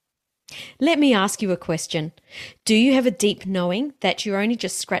Let me ask you a question. Do you have a deep knowing that you're only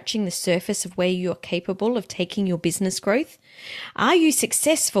just scratching the surface of where you're capable of taking your business growth? Are you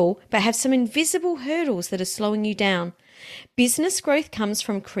successful but have some invisible hurdles that are slowing you down? Business growth comes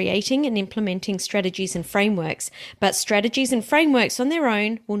from creating and implementing strategies and frameworks, but strategies and frameworks on their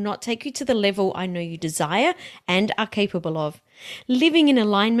own will not take you to the level I know you desire and are capable of. Living in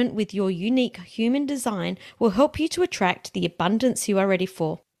alignment with your unique human design will help you to attract the abundance you are ready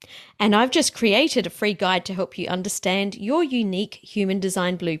for. And I've just created a free guide to help you understand your unique human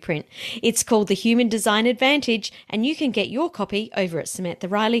design blueprint. It's called the Human Design Advantage, and you can get your copy over at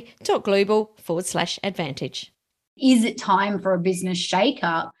SamanthaRiley.global/advantage. Is it time for a business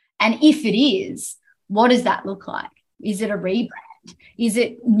shakeup? And if it is, what does that look like? Is it a rebrand? Is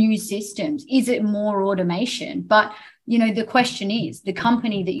it new systems? Is it more automation? But, the question is, the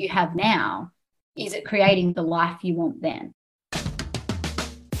company that you have now, is it creating the life you want then?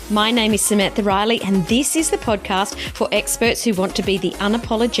 My name is Samantha Riley, and this is the podcast for experts who want to be the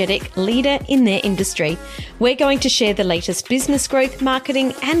unapologetic leader in their industry. We're going to share the latest business growth,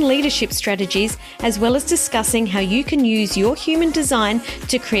 marketing, and leadership strategies, as well as discussing how you can use your human design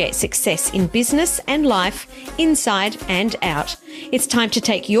to create success in business and life, inside and out. It's time to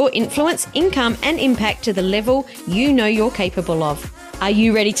take your influence, income, and impact to the level you know you're capable of. Are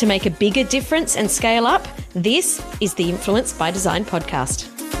you ready to make a bigger difference and scale up? This is the Influence by Design podcast.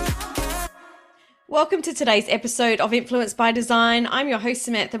 Welcome to today's episode of Influence by Design. I'm your host,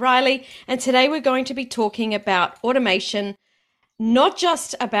 Samantha Riley, and today we're going to be talking about automation, not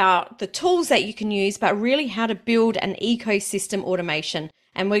just about the tools that you can use, but really how to build an ecosystem automation.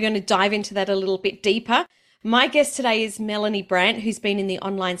 And we're going to dive into that a little bit deeper. My guest today is Melanie Brandt, who's been in the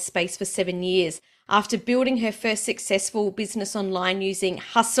online space for 7 years. After building her first successful business online using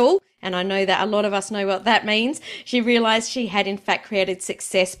Hustle, and I know that a lot of us know what that means, she realized she had in fact created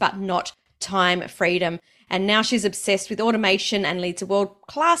success, but not time freedom. And now she's obsessed with automation and leads a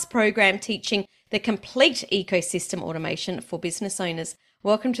world-class program teaching the complete ecosystem automation for business owners.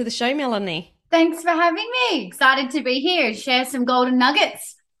 Welcome to the show, Melanie. Thanks for having me. Excited to be here, share some golden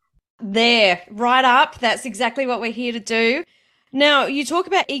nuggets. There, right up. That's exactly what we're here to do. Now, you talk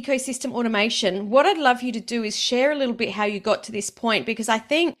about ecosystem automation. What I'd love you to do is share a little bit how you got to this point, because I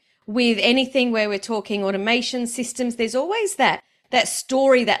think with anything where we're talking automation systems, there's always that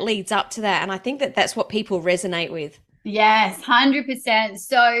story that leads up to that. And I think that that's what people resonate with. Yes, 100%.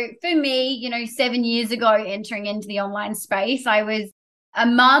 So for me, 7 years ago, entering into the online space, I was a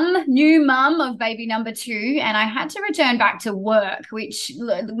new mum of baby number 2, and I had to return back to work, which,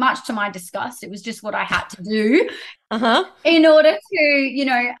 much to my disgust, it was just what I had to do. In order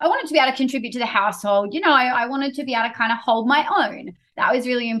to, I wanted to be able to contribute to the household. I wanted to be able to kind of hold my own. That was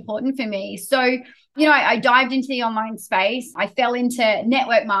really important for me. So, I dived into the online space. I fell into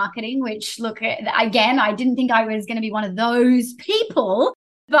network marketing, which, again, I didn't think I was going to be one of those people.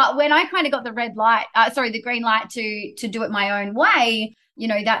 But when I kind of got the green light to do it my own way,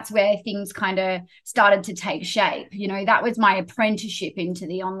 that's where things kind of started to take shape. That was my apprenticeship into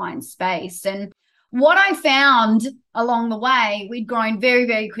the online space. And what I found along the way, we'd grown very,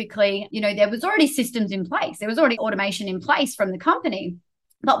 very quickly. There was already systems in place. There was already automation in place from the company.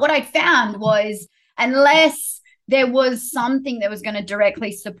 But what I found was, unless there was something that was going to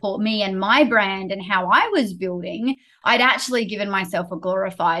directly support me and my brand and how I was building, I'd actually given myself a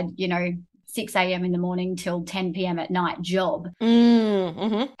glorified, 6 a.m. in the morning till 10 p.m. at night job.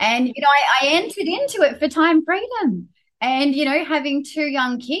 Mm-hmm. And, I entered into it for time freedom. And, having 2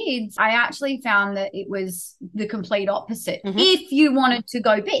 young kids, I actually found that it was the complete opposite. Mm-hmm. If you wanted to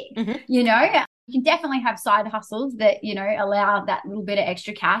go big, mm-hmm. You can definitely have side hustles that, allow that little bit of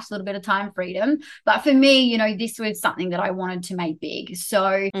extra cash, a little bit of time freedom. But for me, this was something that I wanted to make big. So,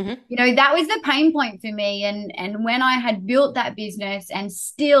 mm-hmm. That was the pain point for me. And when I had built that business and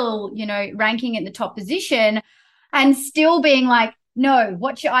still, ranking at the top position and still being like, no,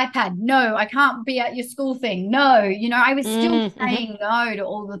 watch your iPad. No, I can't be at your school thing. No, I was still saying no to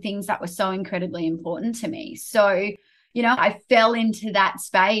all the things that were so incredibly important to me. So, I fell into that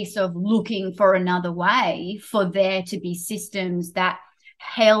space of looking for another way for there to be systems that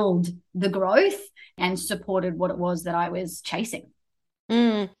held the growth and supported what it was that I was chasing.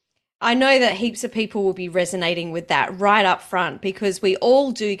 I know that heaps of people will be resonating with that right up front, because we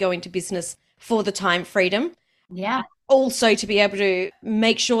all do go into business for the time freedom. Yeah. Also to be able to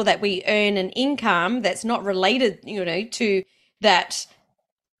make sure that we earn an income that's not related, to that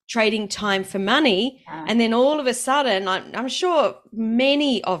trading time for money. Yeah. And then all of a sudden, I'm sure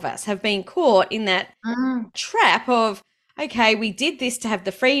many of us have been caught in that trap of, okay, we did this to have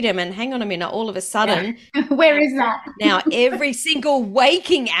the freedom, and hang on a minute, all of a sudden, Where is that? now every single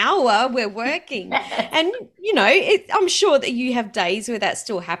waking hour we're working. And, I'm sure that you have days where that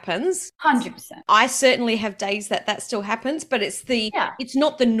still happens. 100%. I certainly have days that still happens, but it's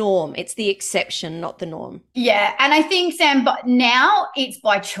not the norm. It's the exception, not the norm. Yeah. And I think, Sam, but now it's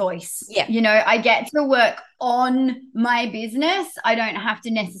by choice. Yeah. I get to work on my business. I don't have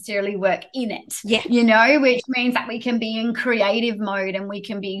to necessarily work in it. Yeah. Which means that we can be in creative mode and we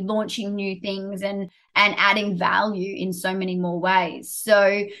can be launching new things and adding value in so many more ways.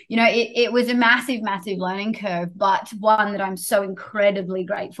 So, it was a massive, massive learning curve, but one that I'm so incredibly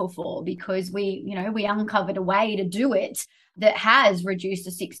grateful for, because we uncovered a way to do it that has reduced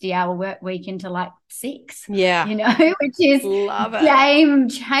a 60-hour work week into like 6. Yeah. Which is game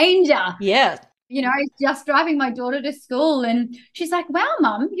changer. Yeah. Just driving my daughter to school, and she's like, wow,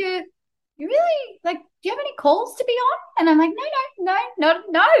 Mum, you really, like, do you have any calls to be on? And I'm like,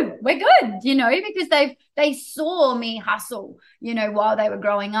 no, we're good, because they saw me hustle, while they were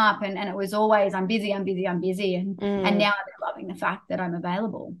growing up, and it was always, I'm busy. And now they're loving the fact that I'm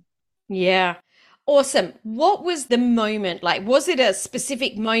available. Yeah. Awesome. What was the moment like? Was it a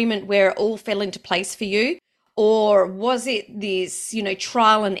specific moment where it all fell into place for you? Or was it this,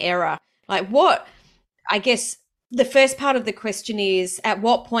 trial and error? Like I guess the first part of the question is, at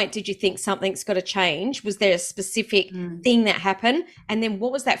what point did you think something's got to change? Was there a specific thing that happened? And then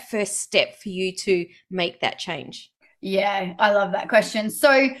what was that first step for you to make that change? Yeah, I love that question.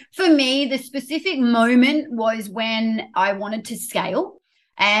 So for me, the specific moment was when I wanted to scale.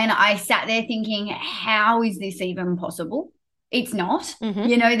 And I sat there thinking, how is this even possible? It's not.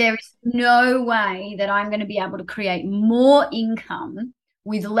 Mm-hmm. There is no way that I'm going to be able to create more income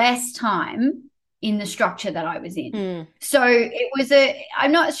with less time in the structure that I was in. So it was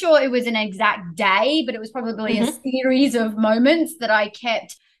I'm not sure it was an exact day, but it was probably a series of moments that I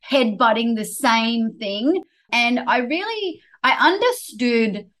kept headbutting the same thing. And I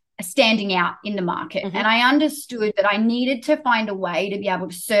understood standing out in the market. And I understood that I needed to find a way to be able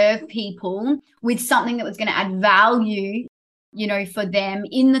to serve people with something that was going to add value, for them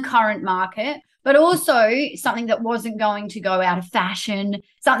in the current market, but also something that wasn't going to go out of fashion,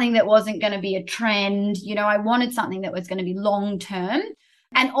 something that wasn't going to be a trend. I wanted something that was going to be long-term.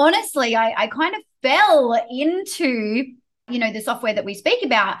 And honestly, I kind of fell into, the software that we speak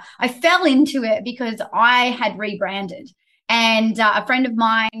about. I fell into it because I had rebranded. And a friend of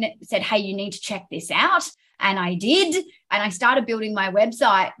mine said, hey, you need to check this out. And I did. And I started building my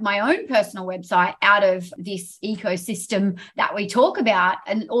website, my own personal website, out of this ecosystem that we talk about.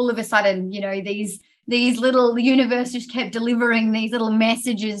 And all of a sudden, these little universe just kept delivering these little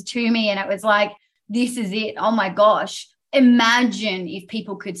messages to me. And it was like, this is it. Oh my gosh. Imagine if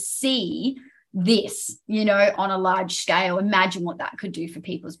people could see this, on a large scale. Imagine what that could do for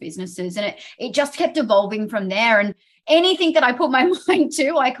people's businesses. And it just kept evolving from there. And anything that I put my mind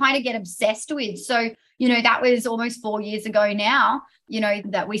to, I kind of get obsessed with. So, that was almost 4 years ago now,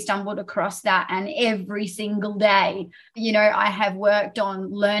 that we stumbled across that. And every single day, I have worked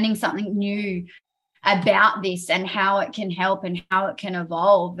on learning something new about this and how it can help and how it can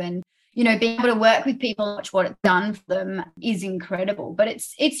evolve. And, being able to work with people, watch what it's done for them is incredible. But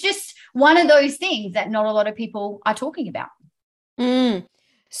it's just one of those things that not a lot of people are talking about.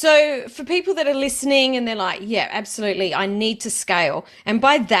 So for people that are listening and they're like, yeah, absolutely, I need to scale. And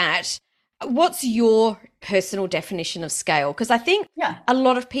by that, what's your personal definition of scale? Because I think a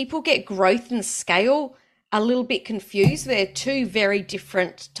lot of people get growth and scale a little bit confused. They're two very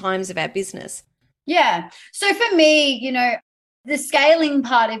different times of our business. Yeah. So for me, the scaling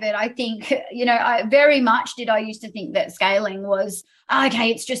part of it, I think, I very much I used to think that scaling was,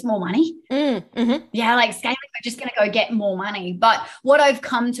 okay, it's just more money. Yeah, like scaling, we're just going to go get more money. But what I've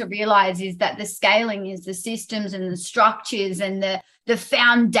come to realize is that the scaling is the systems and the structures and the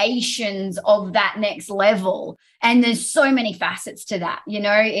foundations of that next level. And there's so many facets to that.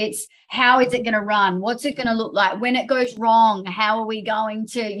 It's how is it going to run? What's it going to look like? When it goes wrong, how are we going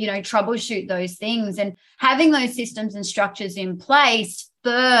to, troubleshoot those things? And having those systems and structures in place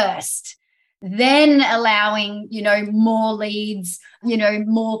first, then allowing, more leads,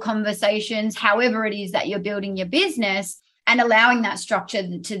 more conversations, however it is that you're building your business, and allowing that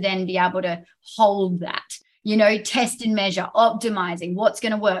structure to then be able to hold that. Test and measure, optimizing what's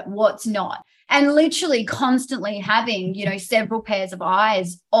going to work, what's not. And literally constantly having, several pairs of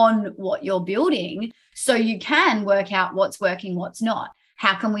eyes on what you're building so you can work out what's working, what's not.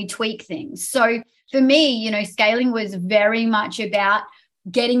 How can we tweak things? So for me, scaling was very much about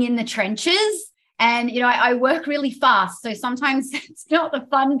getting in the trenches. And, I work really fast. So sometimes it's not the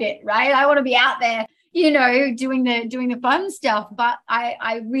fun bit, right? I want to be out there, doing the fun stuff. But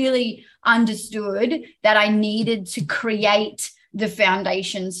I really understood that I needed to create the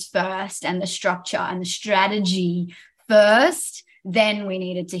foundations first and the structure and the strategy first. Then we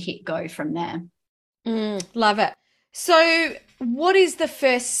needed to hit go from there. Love it. So what is the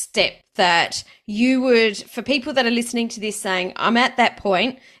first step that you would, for people that are listening to this saying, I'm at that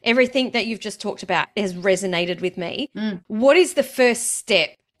point, everything that you've just talked about has resonated with me. What is the first step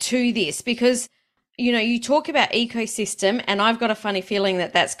to this? Because, you talk about ecosystem, and I've got a funny feeling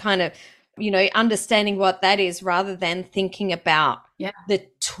that that's kind of, understanding what that is rather than thinking about the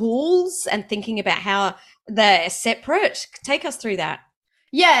tools and thinking about how they're separate. Take us through that.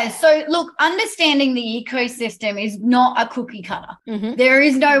 Yeah. So look, understanding the ecosystem is not a cookie cutter. There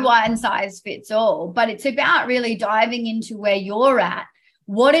is no one size fits all, but it's about really diving into where you're at,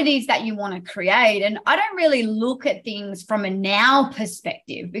 what it is that you want to create. And I don't really look at things from a now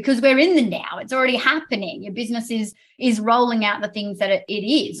perspective because we're in the now. It's already happening. Your business is rolling out the things that it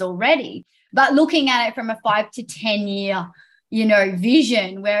is already. But looking at it from a 5 to 10 year,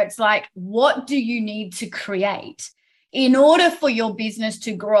 vision where it's like, what do you need to create in order for your business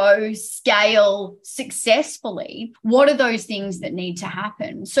to grow, scale successfully? What are those things that need to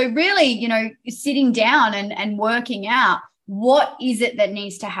happen? So really, sitting down and working out what is it that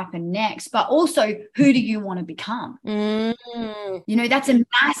needs to happen next, but also who do you want to become? That's a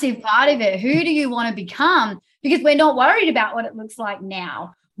massive part of it. Who do you want to become? Because we're not worried about what it looks like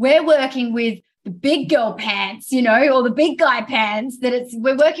now. We're working with the big girl pants, or the big guy pants,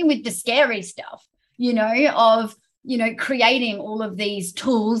 we're working with the scary stuff, of creating all of these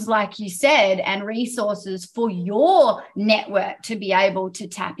tools, like you said, and resources for your network to be able to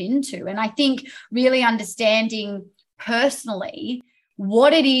tap into. And I think really understanding personally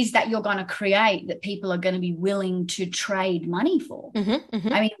what it is that you're going to create that people are going to be willing to trade money for.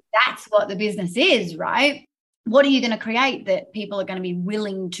 I mean, that's what the business is, right? What are you going to create that people are going to be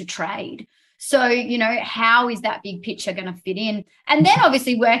willing to trade? So, how is that big picture going to fit in? And then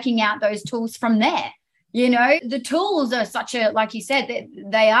obviously working out those tools from there. The tools are like you said,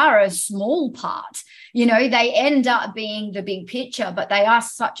 they are a small part. They end up being the big picture, but they are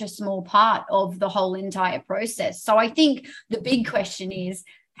such a small part of the whole entire process. So I think the big question is,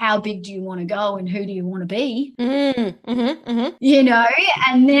 how big do you want to go and who do you want to be? And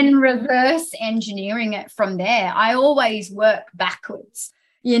then reverse engineering it from there. I always work backwards,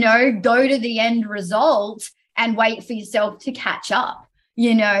 go to the end result and wait for yourself to catch up.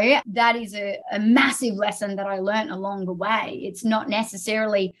 That is a massive lesson that I learned along the way. It's not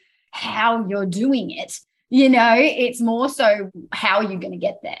necessarily how you're doing it, it's more so how you're going to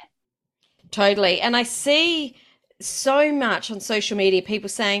get there. Totally. And I see so much on social media, people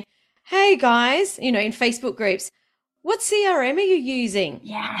saying, hey guys, in Facebook groups, what CRM are you using?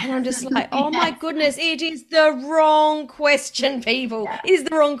 Yeah. And I'm just like, oh my goodness, it is the wrong question, people. Yeah. It is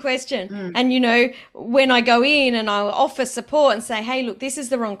the wrong question. And, when I go in and I'll offer support and say, hey, look, this is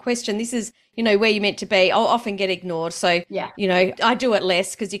the wrong question. This is, where you're meant to be. I'll often get ignored. So, I do it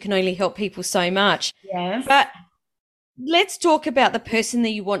less because you can only help people so much. Yes. But let's talk about the person that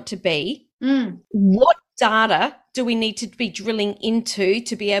you want to be. What data do we need to be drilling into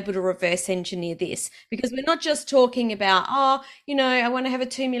to be able to reverse engineer this? Because we're not just talking about, I want to have a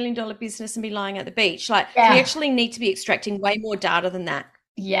 $2 million business and be lying at the beach. We actually need to be extracting way more data than that.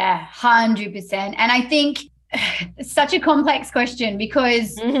 Yeah, 100%. And I think it's such a complex question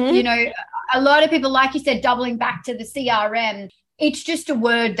because, a lot of people, like you said, doubling back to the CRM, it's just a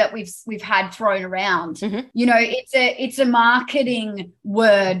word that we've had thrown around. It's a marketing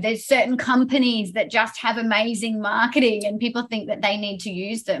word. There's certain companies that just have amazing marketing and people think that they need to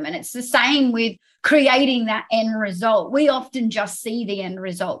use them. And it's the same with creating that end result. We often just see the end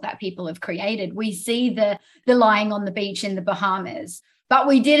result that people have created. We see the lying on the beach in the Bahamas, but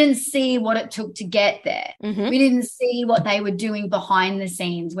we didn't see what it took to get there. We didn't see what they were doing behind the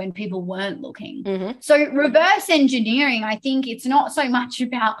scenes when people weren't looking. So reverse engineering, I think it's not so much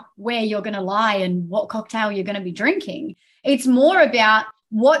about where you're going to lie and what cocktail you're going to be drinking. It's more about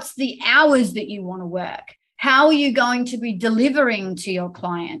what's the hours that you want to work. How are you going to be delivering to your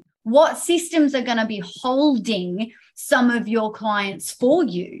client? What systems are going to be holding some of your clients for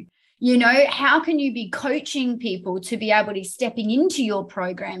you? How can you be coaching people to be able to be stepping into your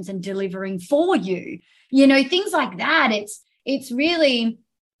programs and delivering for you? Things like that. It's really,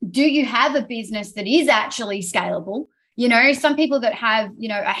 do you have a business that is actually scalable? Some people that have,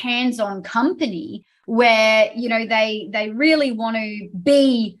 a hands-on company where, they really want to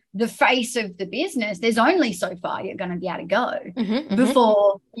be the face of the business. There's only so far you're going to be able to go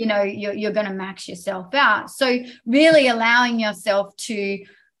before, you're going to max yourself out. So really allowing yourself to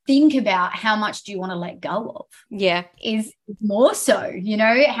think about how much do you want to let go of. Yeah. Is more so,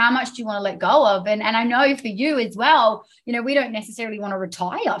 how much do you want to let go of? And I know for you as well, we don't necessarily want to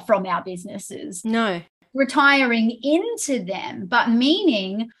retire from our businesses. No. Retiring into them, but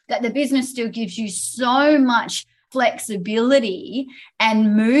meaning that the business still gives you so much flexibility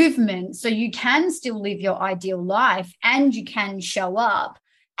and movement so you can still live your ideal life and you can show up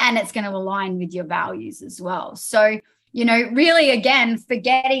and it's going to align with your values as well. So, really, again,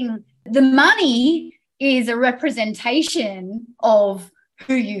 forgetting the money is a representation of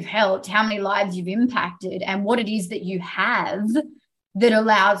who you've helped, how many lives you've impacted, and what it is that you have that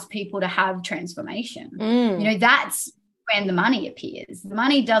allows people to have transformation. That's when the money appears. The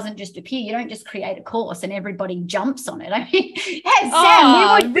money doesn't just appear. You don't just create a course and everybody jumps on it. I mean, hey,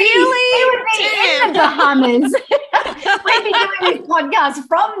 Sam, we would be in the Bahamas. We'd be doing this podcast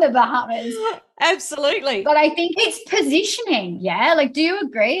from the Bahamas. Absolutely. But I think it's positioning. Yeah. Like, do you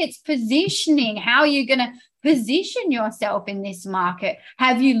agree? It's positioning. How are you going to position yourself in this market?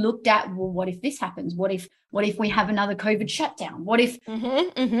 Have you looked at, well, what if this happens? What if we have another COVID shutdown? What if,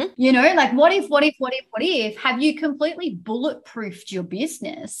 what if, have you completely bulletproofed your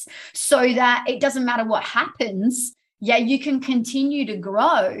business so that it doesn't matter what happens? Yeah, you can continue to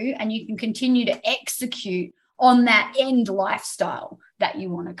grow and you can continue to execute on that end lifestyle that you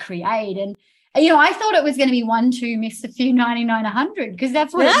want to create. And, I thought it was going to be 1, 2, miss a few, 99, 100, because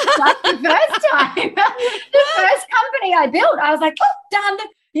that's what it was like the first time. The first company I built, I was like, oh, done.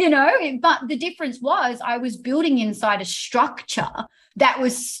 But the difference was I was building inside a structure that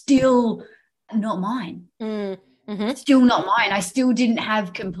was still not mine. Still not mine. I still didn't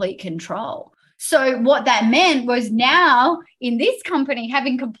have complete control. So what that meant was now in this company,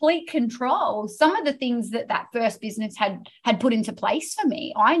 having complete control, some of the things that first business had put into place for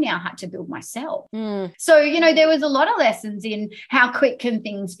me, I now had to build myself. So, there was a lot of lessons in how quick can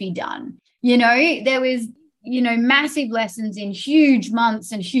things be done. There was, massive lessons in huge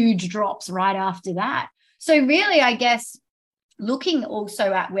months and huge drops right after that. So really, I guess, looking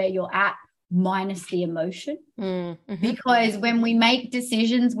also at where you're at minus the emotion, because when we make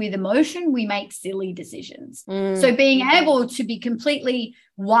decisions with emotion, we make silly decisions. So being able to be completely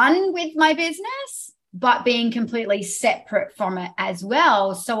one with my business, but being completely separate from it as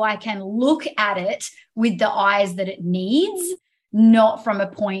well, so I can look at it with the eyes that it needs, not from a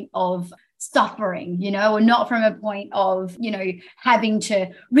point of suffering, or not from a point of, having to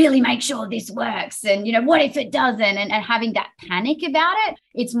really make sure this works and, what if it doesn't, and having that panic about it.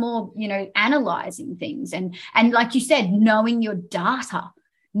 It's more, analyzing things and like you said, knowing your data,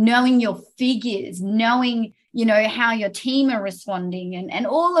 knowing your figures, knowing, how your team are responding and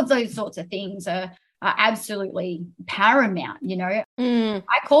all of those sorts of things are absolutely paramount.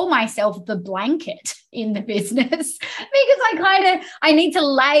 I call myself the blanket in the business because I need to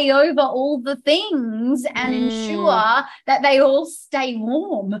lay over all the things and ensure that they all stay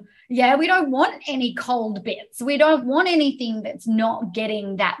warm. Yeah, we don't want any cold bits. We don't want anything that's not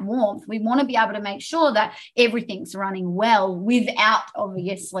getting that warmth. We want to be able to make sure that everything's running well without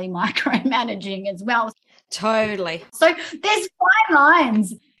obviously micromanaging as well. Totally. So there's fine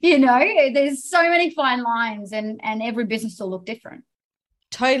lines. There's so many fine lines and every business will look different.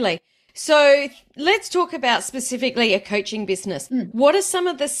 Totally. So let's talk about specifically a coaching business. What are some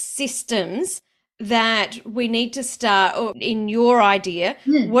of the systems that we need to start, or in your idea,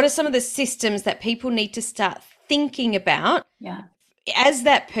 what are some of the systems that people need to start thinking about as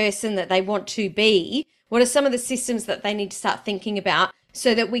that person that they want to be? What are some of the systems that they need to start thinking about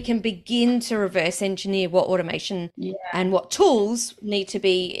so that we can begin to reverse engineer what automation and what tools need to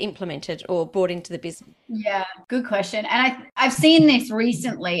be implemented or brought into the business? Yeah, good question. And I've seen this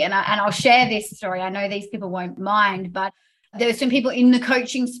recently, and I'll share this story. I know these people won't mind, but there were some people in the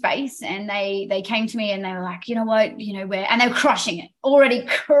coaching space and they came to me and they were like, you know what, and they were already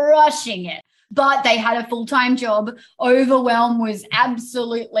crushing it. But they had a full-time job. Overwhelm was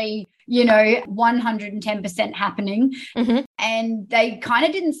absolutely, 110% happening. And they kind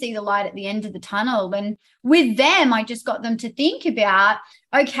of didn't see the light at the end of the tunnel. And with them, I just got them to think about,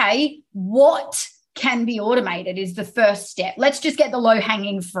 okay, what can be automated is the first step. Let's just get the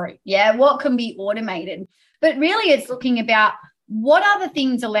low-hanging fruit. Yeah, what can be automated? But really, it's looking about what other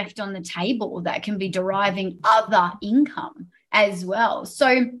things are left on the table that can be deriving other income as well.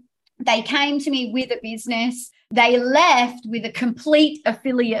 So they came to me with a business. They left with a complete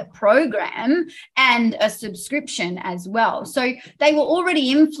affiliate program and a subscription as well. So they were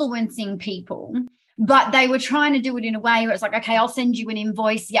already influencing people, but they were trying to do it in a way where it's like, okay, I'll send you an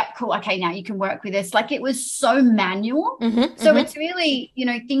invoice. Yep, cool. Okay, now you can work with us. Like, it was so manual. So it's really,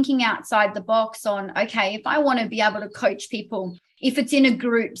 thinking outside the box on, okay, if I want to be able to coach people if it's in a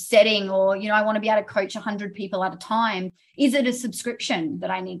group setting, or, you know, I want to be able to coach 100 people at a time, is it a subscription that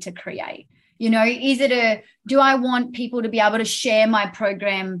I need to create? You know, do I want people to be able to share my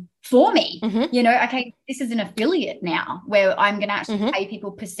program for me? You know, okay, this is an affiliate now where I'm going to actually pay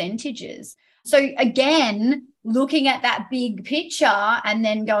people percentages. So again, looking at that big picture and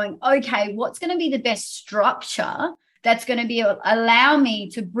then going, okay, what's going to be the best structure that's going to be allow me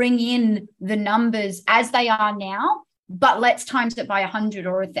to bring in the numbers as they are now, but let's times it by 100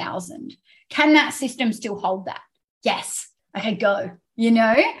 or 1,000. Can that system still hold that? Yes. Okay, go. You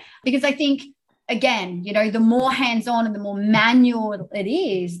know, because I think, again, you know, the more hands-on and the more manual it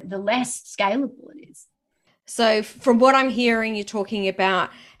is, the less scalable it is. So from what I'm hearing, you're talking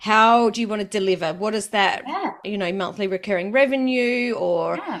about how do you want to deliver? What is that, you know, monthly recurring revenue,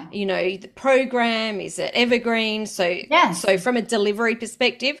 or, you know, the program, is it evergreen? So, so from a delivery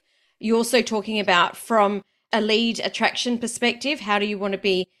perspective, you're also talking about from a lead attraction perspective, how do you want to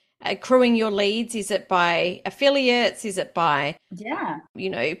be accruing your leads? Is it by affiliates? Is it by, you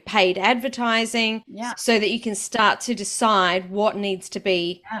know, paid advertising? So that you can start to decide what needs to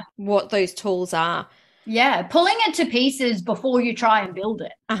be, what those tools are. Pulling it to pieces before you try and build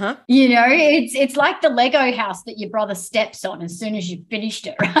it. You know, it's like the Lego house that your brother steps on as soon as you've finished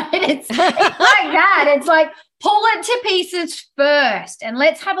it, right? It's like that. It's like, pull it to pieces first and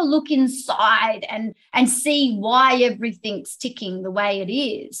let's have a look inside and see why everything's ticking the way it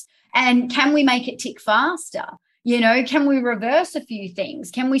is. And can we make it tick faster? You know, can we reverse a few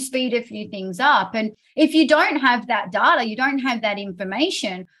things? Can we speed a few things up? And if you don't have that data, you don't have that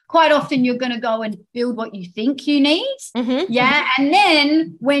information, quite often you're going to go and build what you think you need. And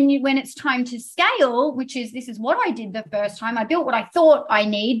then when it's time to scale, this is what I did the first time, I built what I thought I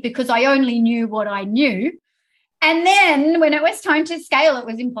need because I only knew what I knew. And then when it was time to scale, it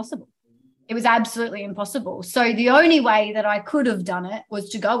was impossible. It was absolutely impossible. So the only way that I could have done it was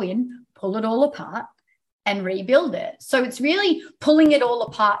to go in, pull it all apart and rebuild it. So it's really pulling it all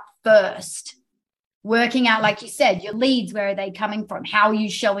apart first, working out, like you said, your leads, where are they coming from? How are you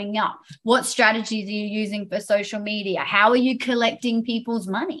showing up? What strategies are you using for social media? How are you collecting people's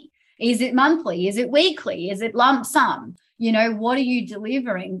money? Is it monthly? Is it weekly? Is it lump sum? You know, what are you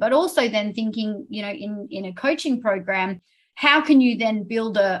delivering? But also then thinking, you know, in a coaching program, how can you then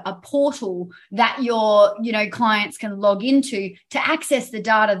build a portal that your, you know, clients can log into to access the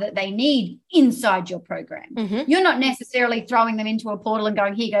data that they need inside your program? You're not necessarily throwing them into a portal and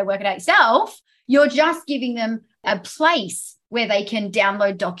going, here, go work it out yourself. You're just giving them a place where they can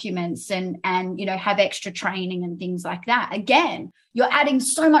download documents and you know, have extra training and things like that. Again, you're adding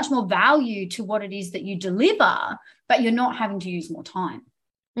so much more value to what it is that you deliver, but you're not having to use more time.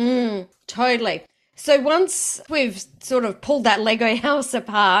 Totally. So once we've sort of pulled that Lego house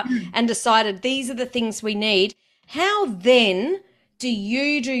apart and decided these are the things we need, how then do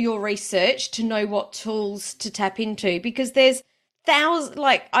you do your research to know what tools to tap into? Because there's thousands,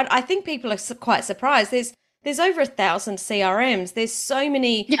 like I think people are quite surprised. There's over 1,000 CRMs. There's so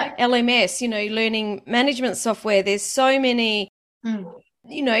many LMS, you know, learning management software. There's so many,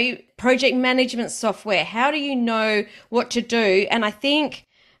 you know, project management software. How do you know what to do? And I think,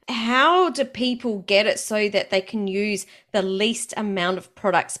 how do people get it so that they can use the least amount of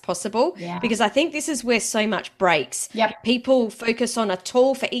products possible? Because I think this is where so much breaks. People focus on a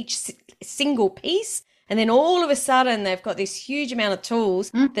tool for each single piece, and then all of a sudden they've got this huge amount of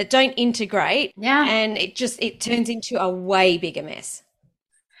tools that don't integrate, and it turns into a way bigger mess.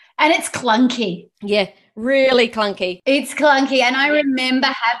 And it's clunky. Really clunky. It's clunky. And I remember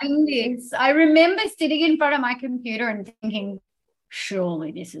having this. I remember sitting in front of my computer and thinking,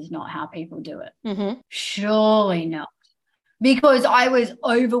 surely this is not how people do it. Surely not. Because I was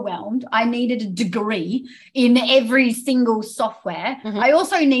overwhelmed. I needed a degree in every single software. I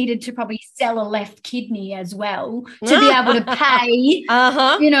also needed to probably sell a left kidney as well to be able to pay,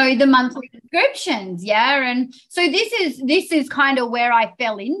 you know, the monthly subscriptions. And so this is kind of where I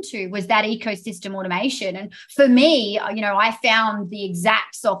fell into, was that ecosystem automation. And for me, you know, I found the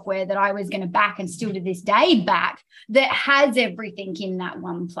exact software that I was going to back, and still to this day back, that has everything in that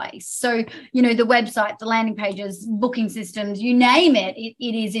one place. So, you know, the website, the landing pages, booking systems, you name it,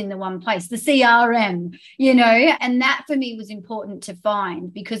 it is in the one place, the CRM, you know, and that for me was important to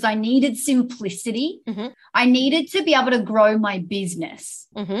find, because I needed simplicity. I needed to be able to grow my business.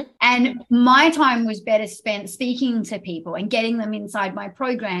 And my time was better spent speaking to people and getting them inside my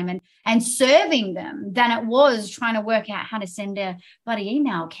program and serving them than it was trying to work out how to send a bloody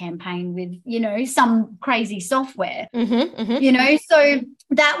email campaign with, you know, some crazy software. You know, so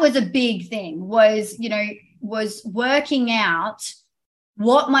that was a big thing, was working out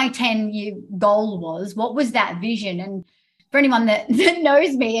what my 10-year goal was, what was that vision. And for anyone that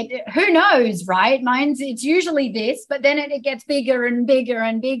knows me, who knows, right? It's usually this, but then it gets bigger and bigger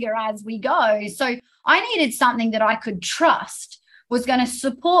and bigger as we go. So I needed something that I could trust was going to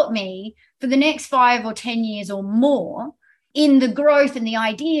support me for the next 5 or 10 years or more in the growth and the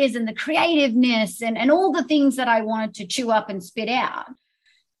ideas and the creativeness and all the things that I wanted to chew up and spit out,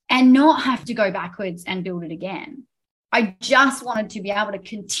 and not have to go backwards and build it again. I just wanted to be able to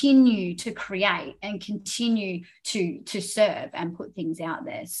continue to create and continue to serve and put things out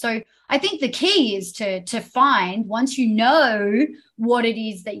there. So I think the key is to find, once you know what it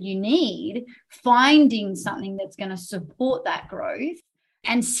is that you need, finding something that's going to support that growth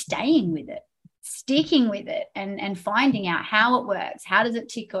and staying with it, sticking with it, and finding out how it works. How does it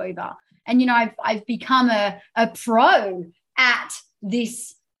tick over? And, I've become a pro at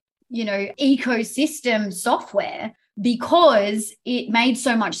this, ecosystem software, because it made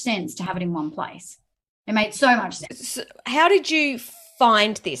so much sense to have it in one place. It made so much sense. So how did you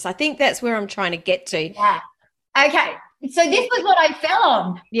find this? I think that's where I'm trying to get to. Yeah. Okay. So this was what I fell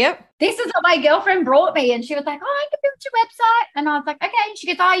on. Yep. This is what my girlfriend brought me, and she was like, "Oh, I can build your website." And I was like, "Okay." And she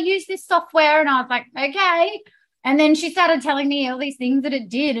goes, "I use this software." And I was like, "Okay." And then she started telling me all these things that it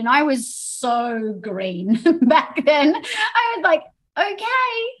did. And I was so green back then. I was like, "Okay."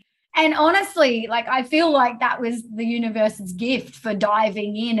 And honestly, I feel like that was the universe's gift for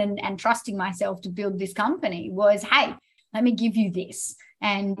diving in and trusting myself to build this company was, hey, let me give you this.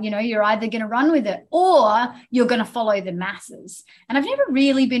 And, you're either going to run with it or you're going to follow the masses. And I've never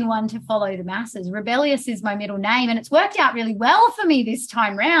really been one to follow the masses. Rebellious is my middle name. And it's worked out really well for me this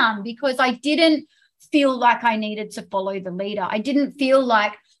time round, because I didn't feel like I needed to follow the leader. I didn't feel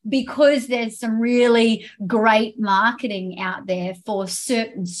like, because there's some really great marketing out there for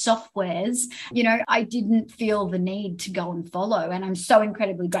certain softwares, I didn't feel the need to go and follow. And I'm so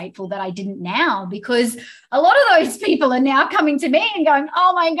incredibly grateful that I didn't now, because a lot of those people are now coming to me and going,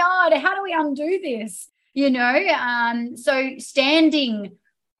 "Oh my God, how do we undo this?" So standing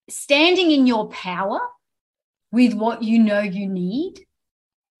in your power with what you need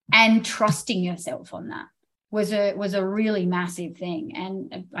and trusting yourself on that was a really massive thing.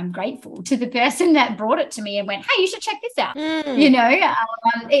 And I'm grateful to the person that brought it to me and went, "Hey, you should check this out."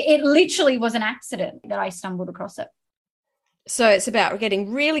 It literally was an accident that I stumbled across it. So it's about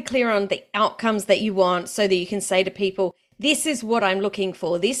getting really clear on the outcomes that you want, so that you can say to people, this is what I'm looking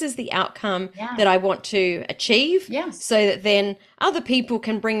for. This is the outcome that I want to achieve. Yes. So that then other people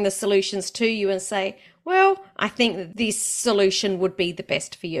can bring the solutions to you and say, well, I think that this solution would be the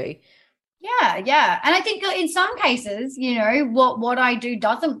best for you. Yeah. And I think in some cases, what I do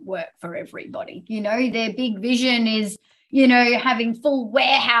doesn't work for everybody. Their big vision is, having full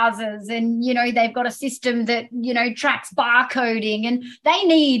warehouses, and, they've got a system that, tracks barcoding, and they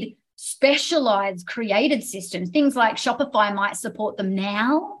need specialized created systems. Things like Shopify might support them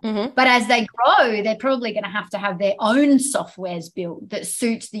now, but as they grow, they're probably going to have their own softwares built that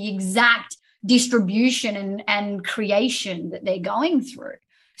suits the exact distribution and creation that they're going through.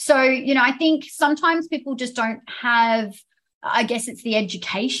 So, I think sometimes people just don't have, I guess it's the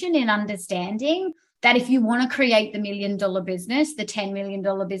education in understanding that if you want to create the $1 million business, the $10 million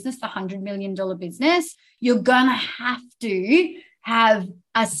business, the $100 million business, you're going to have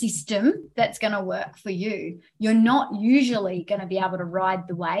a system that's going to work for you. You're not usually going to be able to ride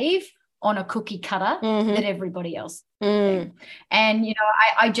the wave on a cookie cutter that everybody else is doing. And,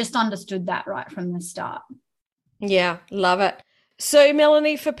 I just understood that right from the start. Yeah, love it. So,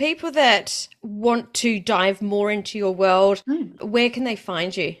 Melanie, for people that want to dive more into your world, where can they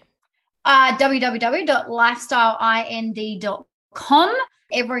find you? www.lifestyleind.com.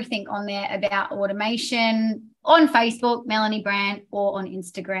 Everything on there about automation, on Facebook, Melanie Brandt, or on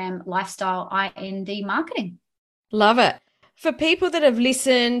Instagram, Lifestyle IND Marketing. Love it. For people that have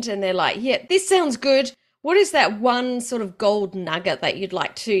listened and they're like, yeah, this sounds good, what is that one sort of gold nugget that you'd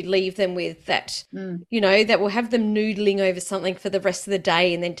like to leave them with that, that will have them noodling over something for the rest of the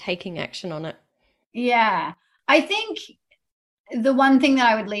day and then taking action on it? Yeah, I think the one thing that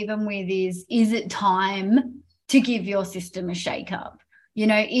I would leave them with is it time to give your system a shake up?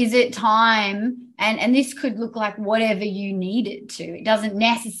 Is it time? And this could look like whatever you need it to. It doesn't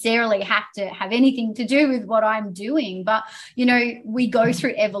necessarily have to have anything to do with what I'm doing. But, we go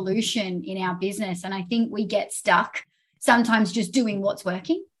through evolution in our business. And I think we get stuck sometimes just doing what's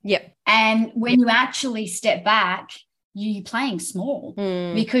working. Yep. And when you actually step back, you're playing small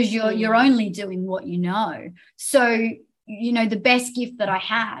because you're only doing what you know. So, the best gift that I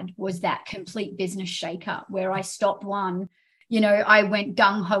had was that complete business shake-up where I stopped one. I went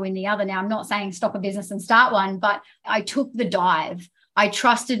gung-ho in the other. Now, I'm not saying stop a business and start one, but I took the dive. I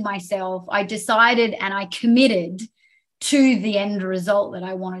trusted myself. I decided and I committed to the end result that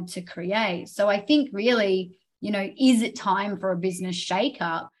I wanted to create. So I think really, is it time for a business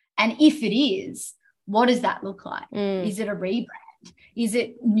shakeup? And if it is, what does that look like? Is it a rebrand? Is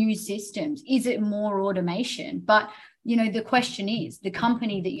it new systems? Is it more automation? But, the question is, the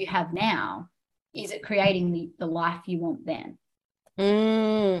company that you have now, is it creating the life you want then?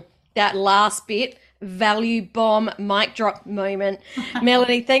 That last bit, value bomb, mic drop moment.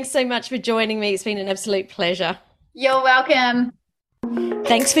 Melanie, thanks so much for joining me. It's been an absolute pleasure. You're welcome.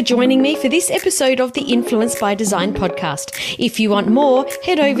 Thanks for joining me for this episode of the Influence by Design podcast. If you want more,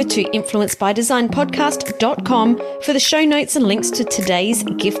 head over to influencebydesignpodcast.com for the show notes and links to today's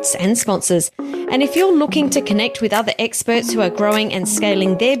gifts and sponsors. And if you're looking to connect with other experts who are growing and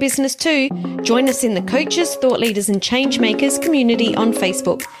scaling their business too, join us in the Coaches, Thought Leaders and Changemakers community on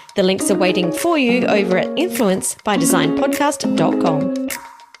Facebook. The links are waiting for you over at influencebydesignpodcast.com.